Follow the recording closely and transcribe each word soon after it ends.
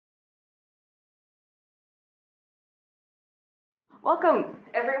Welcome,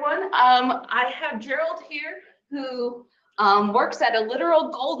 everyone. I have Gerald here who works at a literal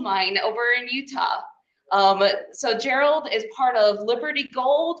gold mine over in Utah. So Gerald is part of Liberty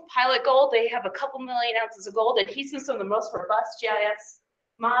Gold, Pilot Gold. They have a couple million ounces of gold, and he's seen some of the most robust GIS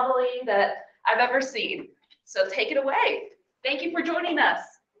modeling that I've ever seen. So take it away. Thank you for joining us.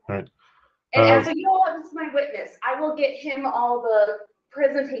 All right. And so you all, this is my witness. I will get him all the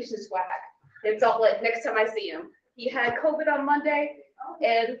presentation swag. It's all like next time I see him. He had COVID on Monday,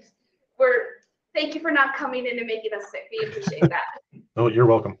 and thank you for not coming in and making us sick. We appreciate that. Oh, you're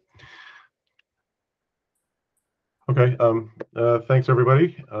welcome. Okay, thanks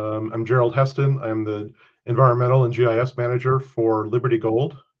everybody. I'm Gerald Heston. I'm the Environmental and GIS Manager for Liberty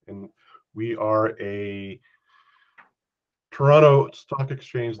Gold, and we are a Toronto Stock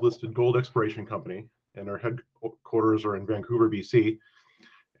Exchange listed gold exploration company, and our headquarters are in Vancouver, BC.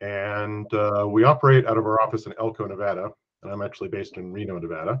 And we operate out of our office in Elko, Nevada, and I'm actually based in Reno,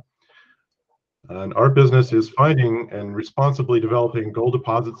 Nevada. And our business is finding and responsibly developing gold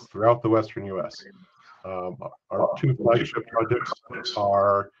deposits throughout the Western US. Our two flagship projects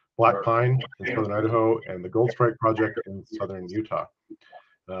are Black Pine in Southern Idaho and the Goldstrike Project in Southern Utah.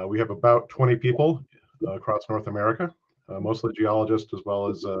 We have about 20 people across North America, mostly geologists, as well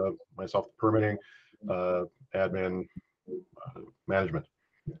as myself, permitting, admin, management.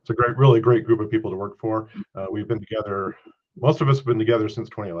 It's a really great group of people to work for. We've been together, most of us have been together since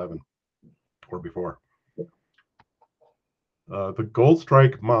 2011 or before. The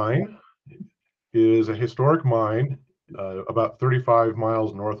Goldstrike mine is a historic mine about 35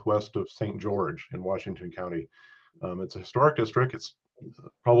 miles northwest of St. George in Washington County. It's a historic district. It's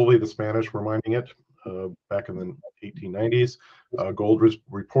probably the Spanish were mining it back in the 1890s. Gold was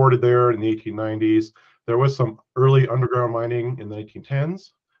reported there in the 1890s. There was some early underground mining in the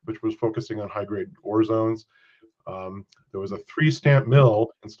 1910s, which was focusing on high-grade ore zones. There was a 3-stamp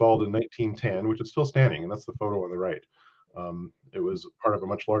mill installed in 1910, which is still standing, and that's the photo on the right. It was part of a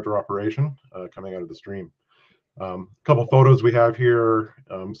much larger operation coming out of the stream. A couple photos we have here,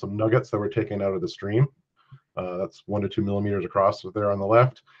 some nuggets that were taken out of the stream. That's 1 to 2 millimeters across there on the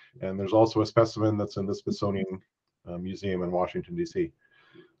left. And there's also a specimen that's in the Smithsonian Museum in Washington, D.C.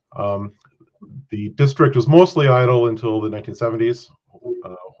 The district was mostly idle until the 1970s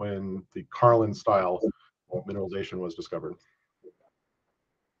when the Carlin style mineralization was discovered.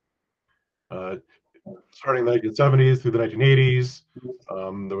 Starting in the 1970s through the 1980s,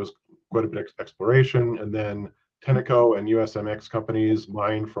 there was quite a bit of exploration, and then Tenneco and USMX companies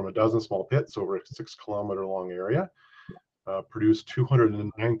mined from a dozen small pits over a 6-kilometer long area, produced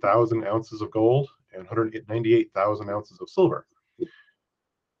 209,000 ounces of gold and 198,000 ounces of silver.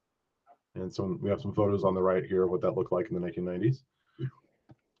 And so we have some photos on the right here of what that looked like in the 1990s.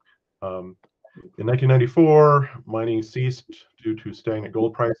 In 1994, mining ceased due to stagnant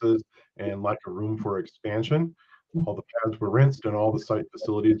gold prices and lack of room for expansion. All the pads were rinsed and all the site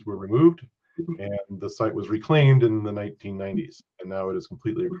facilities were removed, and the site was reclaimed in the 1990s, and now it is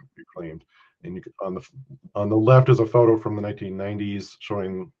completely reclaimed. And you can, on the left is a photo from the 1990s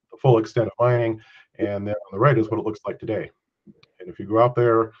showing the full extent of mining, and then on the right is what it looks like today. And if you go out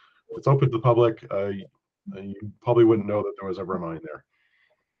there, it's open to the public, you probably wouldn't know that there was ever a mine there.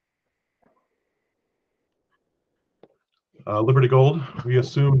 Liberty Gold, we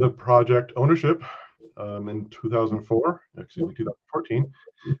assumed the project ownership in 2014.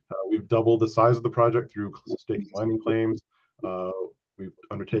 We've doubled the size of the project through state mining claims. We've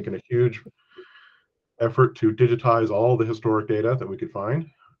undertaken a huge effort to digitize all the historic data that we could find.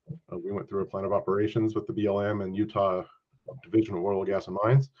 We went through a plan of operations with the BLM and Utah Division of Oil, Gas, and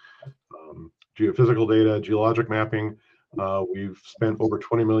Mines. Geophysical data, geologic mapping. We've spent over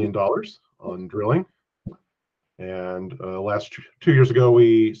 $20 million on drilling. And last 2 years ago,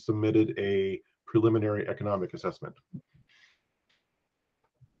 we submitted a preliminary economic assessment.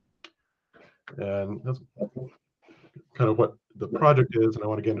 And that's kind of what the project is, and I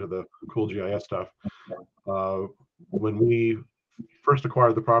want to get into the cool GIS stuff. When we first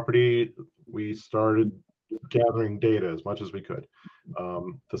acquired the property, we started gathering data as much as we could.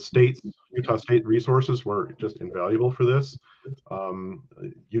 The Utah state resources were just invaluable for this.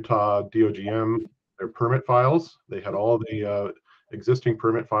 Utah DOGM, their permit files, they had all the existing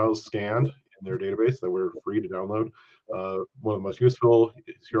permit files scanned in their database that were free to download. One of the most useful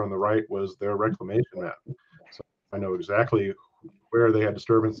is here on the right was their reclamation map. So I know exactly where they had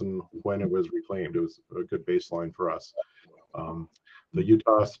disturbance and when it was reclaimed. It was a good baseline for us. The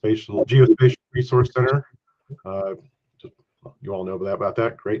Utah Geospatial Resource Center, you all know about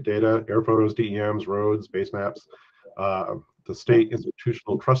that. Great data, air photos, DEMs, roads, base maps. The State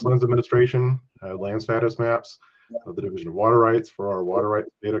Institutional Trust Lands Administration, land status maps. the Division of Water Rights for our water rights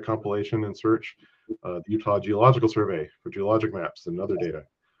data compilation and search, the Utah Geological Survey for geologic maps and other data,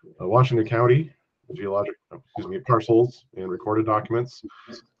 Washington County geologic, parcels and recorded documents,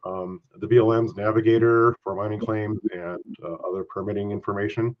 the BLM's Navigator for mining claims and other permitting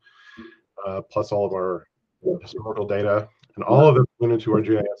information, plus all of our historical data, and all of it went into our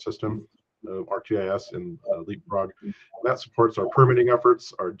GIS system, ArcGIS and Leapfrog. And that supports our permitting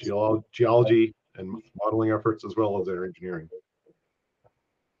efforts, our geology and modeling efforts, as well as our engineering.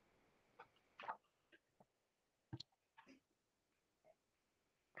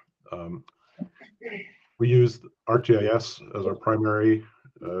 We use ArcGIS as our primary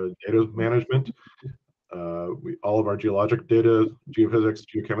data management. All of our geologic data, geophysics,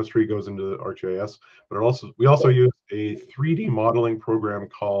 geochemistry goes into ArcGIS, but we also use a 3D modeling program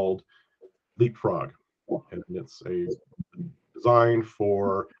called Leapfrog, and it's a design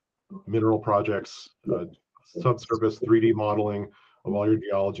for mineral projects, subsurface 3D modeling of all your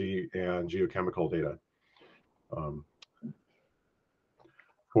geology and geochemical data.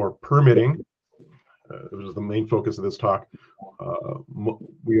 For permitting, which is the main focus of this talk,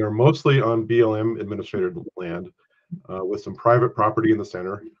 we are mostly on BLM administrated land with some private property in the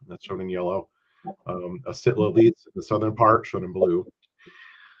center, that's shown in yellow, a sitla leads in the southern part, shown in blue.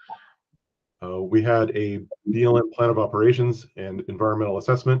 We had a BLM plan of operations and environmental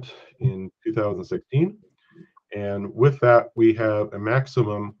assessment in 2016. And with that, we have a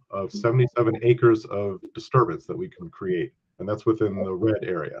maximum of 77 acres of disturbance that we can create. And that's within the red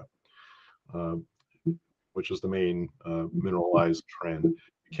area, which is the main mineralized trend.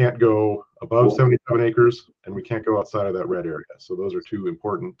 We can't go above 77 acres, and we can't go outside of that red area. So those are two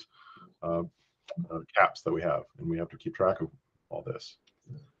important caps that we have, and we have to keep track of all this.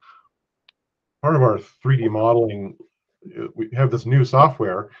 Part of our 3D modeling, we have this new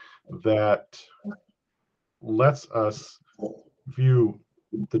software that lets us view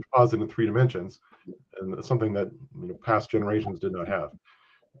the deposit in 3 dimensions, and it's something that past generations did not have.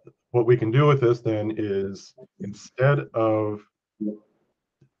 What we can do with this then is, instead of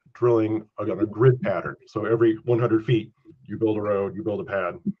drilling on a grid pattern, so every 100 feet you build a road, you build a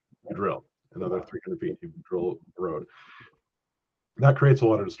pad, you drill. Another 300 feet you drill a road. That creates a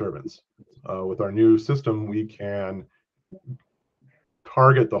lot of disturbance. With our new system, we can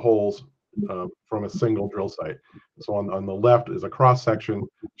target the holes from a single drill site. So on the left is a cross section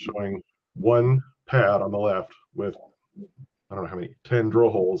showing one pad on the left with, I don't know how many, 10 drill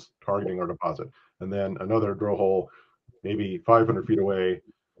holes targeting our deposit. And then another drill hole, maybe 500 feet away,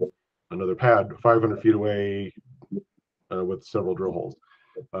 another pad 500 feet away with several drill holes.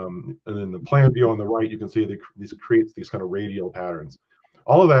 And then the plan view on the right, you can see these creates these kind of radial patterns.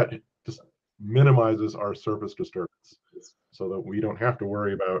 All of that just minimizes our surface disturbance so that we don't have to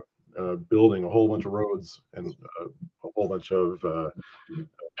worry about building a whole bunch of roads and a whole bunch of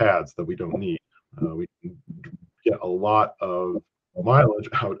pads that we don't need. We can get a lot of mileage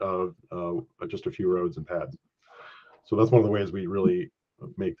out of just a few roads and pads. So that's one of the ways we really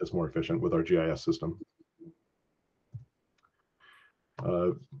make this more efficient with our GIS system.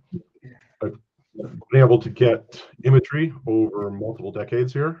 I've been able to get imagery over multiple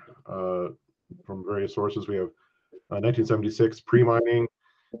decades here from various sources. We have 1976 pre-mining,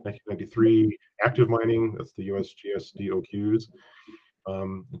 1993 active mining, that's the USGS DOQs.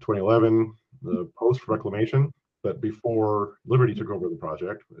 In 2011, the post-reclamation, but before Liberty took over the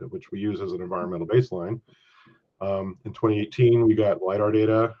project, which we use as an environmental baseline. In 2018, we got Lidar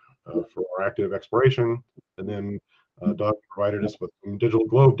data for our active exploration, and then DOGM provided us with some digital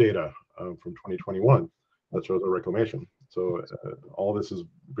globe data from 2021 that shows our reclamation. So all this is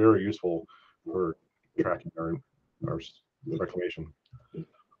very useful for tracking our reclamation.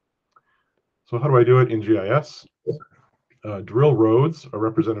 So how do I do it in GIS? Drill roads are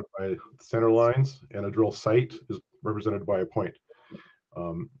represented by center lines, and a drill site is represented by a point.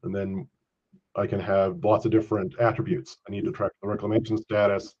 And then I can have lots of different attributes. I need to track the reclamation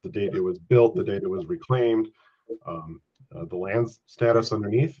status, the date it was built, the date it was reclaimed, the land status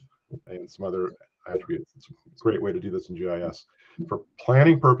underneath, and some other attributes. It's a great way to do this in GIS. For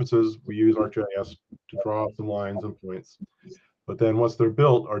planning purposes, we use ArcGIS to draw some lines and points. But then once they're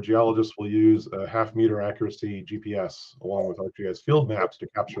built, our geologists will use a 0.5 meter accuracy GPS along with ArcGIS field maps to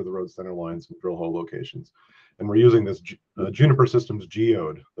capture the road center lines and drill hole locations. And we're using this Juniper Systems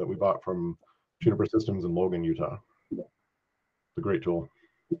geode that we bought from Juniper Systems in Logan, Utah. It's a great tool.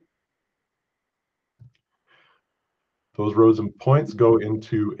 Those roads and points go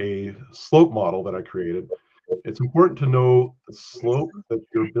into a slope model that I created. It's important to know the slope that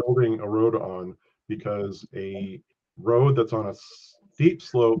you're building a road on, because a road that's on a steep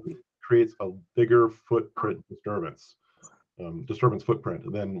slope creates a bigger footprint disturbance footprint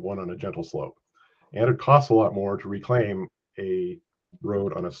than one on a gentle slope. And it costs a lot more to reclaim a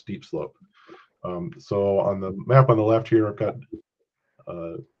road on a steep slope. So on the map on the left here, I've got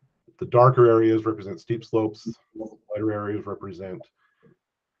the darker areas represent steep slopes, lighter areas represent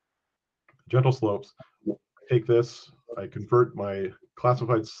gentle slopes. I take this, I convert my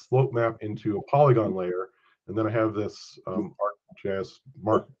classified slope map into a polygon layer, and then I have this ArcGIS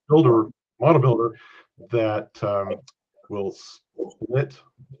model builder that will split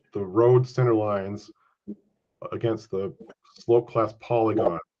the road center lines against the slope class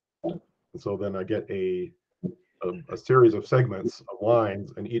polygon. And so then I get a series of segments of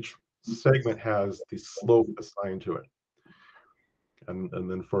lines, and each segment has the slope assigned to it. And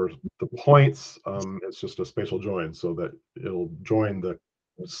then for the points, it's just a spatial join so that it'll join the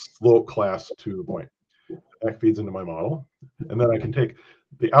slope class to the point. That feeds into my model. And then I can take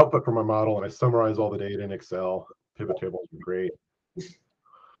the output from my model and I summarize all the data in Excel. Pivot tables are great.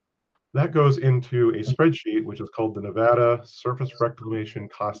 That goes into a spreadsheet, which is called the Nevada Surface Reclamation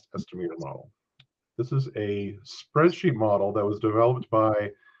Cost Estimator Model. This is a spreadsheet model that was developed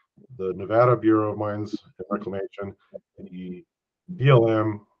by the Nevada Bureau of Mines and Reclamation, the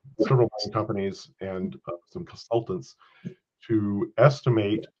BLM, several mining companies, and some consultants to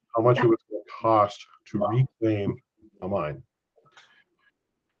estimate how much it was going to cost to reclaim a mine.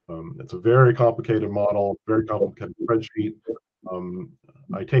 It's a very complicated model, very complicated spreadsheet.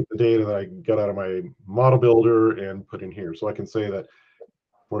 I take the data that I get out of my model builder and put in here. So I can say that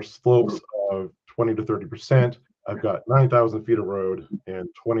for slopes of 20 to 30%, I've got 9,000 feet of road and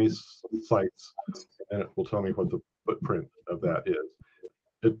 20 sites, and it will tell me what the footprint of that is.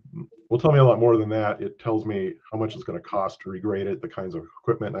 It will tell me a lot more than that. It tells me how much it's going to cost to regrade it, the kinds of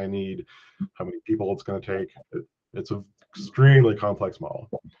equipment I need, how many people it's going to take. It's an extremely complex model.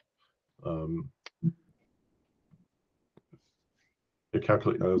 It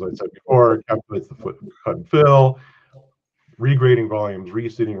calculates, as I said before, it calculates the foot cut and fill, regrading volumes,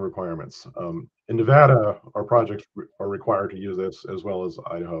 reseeding requirements. In Nevada, our projects are required to use this, as well as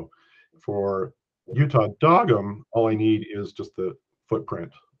Idaho. For Utah DOGM, all I need is just the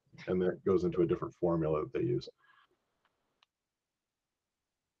footprint, and that goes into a different formula that they use.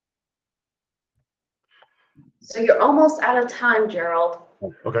 So you're almost out of time, Gerald.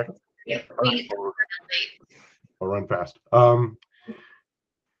 Okay. Yeah. I'll run fast.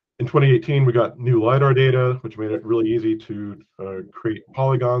 In 2018, we got new Lidar data, which made it really easy to create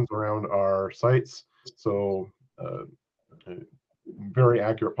polygons around our sites. So very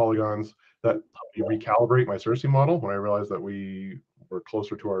accurate polygons that helped me recalibrate my SRCE model when I realized that we were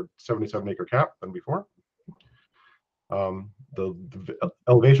closer to our 77-acre cap than before. The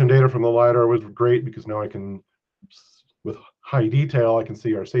elevation data from the Lidar was great because now I can, with high detail, I can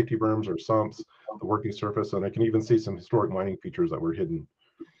see our safety berms, our sumps, the working surface, and I can even see some historic mining features that were hidden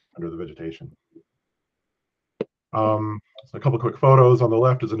under the vegetation. So a couple quick photos. On the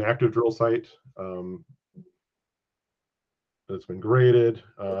left is an active drill site that's been graded.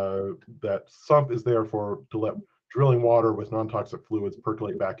 That sump is there to let drilling water with non-toxic fluids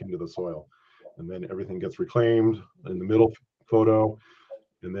percolate back into the soil. And then everything gets reclaimed in the middle photo.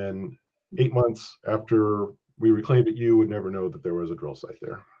 And then 8 months after we reclaimed it, you would never know that there was a drill site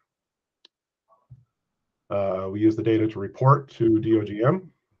there. We use the data to report to DOGM.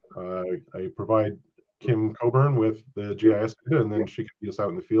 I provide Kim Coburn with the GIS data, and then she can lead us out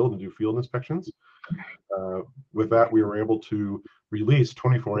in the field and do field inspections. With that, we were able to release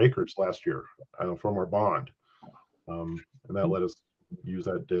 24 acres last year from our bond, and that let us use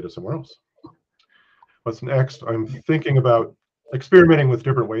that data somewhere else. What's next? I'm thinking about experimenting with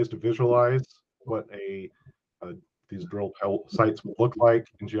different ways to visualize what these drill sites would look like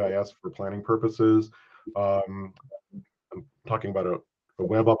in GIS for planning purposes. I'm talking about a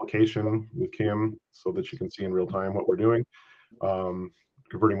web application with Kim so that she can see in real time what we're doing.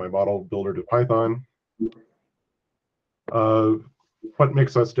 Converting my model builder to Python. What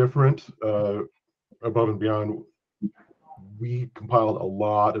makes us different above and beyond, we compiled a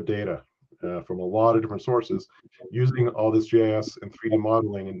lot of data from a lot of different sources, using all this GIS and 3D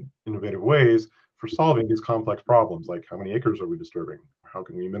modeling in innovative ways for solving these complex problems, like how many acres are we disturbing? How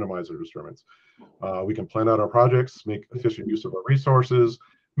can we minimize our disturbance? We can plan out our projects, make efficient use of our resources,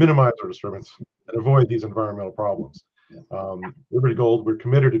 minimize our disturbance, and avoid these environmental problems. Liberty Gold, we're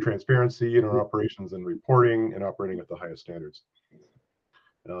committed to transparency in our operations and reporting and operating at the highest standards.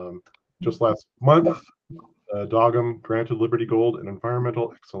 Just last month, DOGM granted Liberty Gold an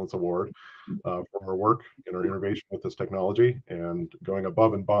Environmental Excellence Award for our work in our innovation with this technology and going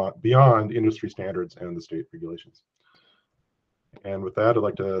above and beyond industry standards and the state regulations. And with that, I'd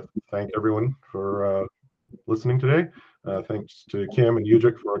like to thank everyone for listening today. Thanks to Kim and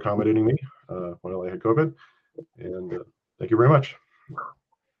Ujic for accommodating me while I had COVID. And thank you very much.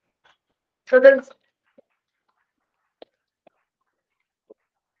 So then,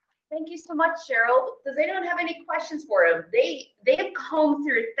 thank you so much, Gerald. Does anyone have any questions for him? They've combed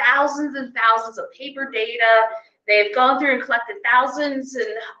through thousands and thousands of paper data. They've gone through and collected thousands and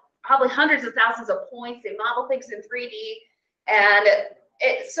probably hundreds of thousands of points. They model things in 3D, and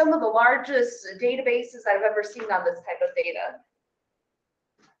it's some of the largest databases I've ever seen on this type of data.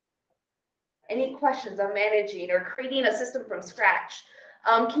 Any questions on managing or creating a system from scratch?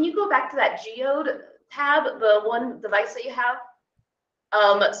 Can you go back to that Geode tab, the one device that you have?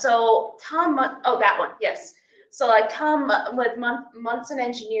 So Tom, oh, that one, yes. So like Tom with Munson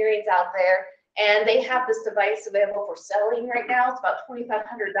Engineering's out there, and they have this device available for selling right now. It's about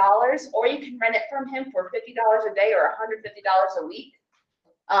 $2,500, or you can rent it from him for $50 a day or $150 a week.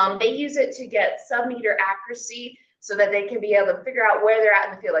 They use it to get sub-meter accuracy so that they can be able to figure out where they're at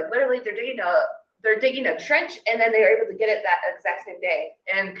in the field. Like literally, they're digging a trench, and then they're able to get it that exact same day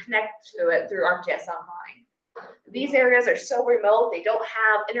and connect to it through ArcGIS Online. These areas are so remote; they don't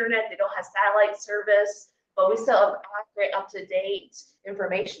have internet, they don't have satellite service, but we still have accurate, up-to-date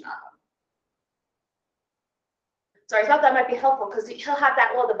information on them. So I thought that might be helpful because he'll have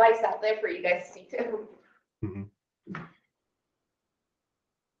that little device out there for you guys to see too. Mm-hmm.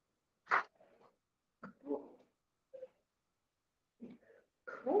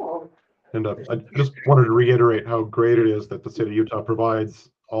 Cool. And I just wanted to reiterate how great it is that the state of Utah provides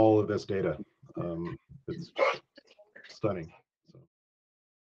all of this data. It's stunning.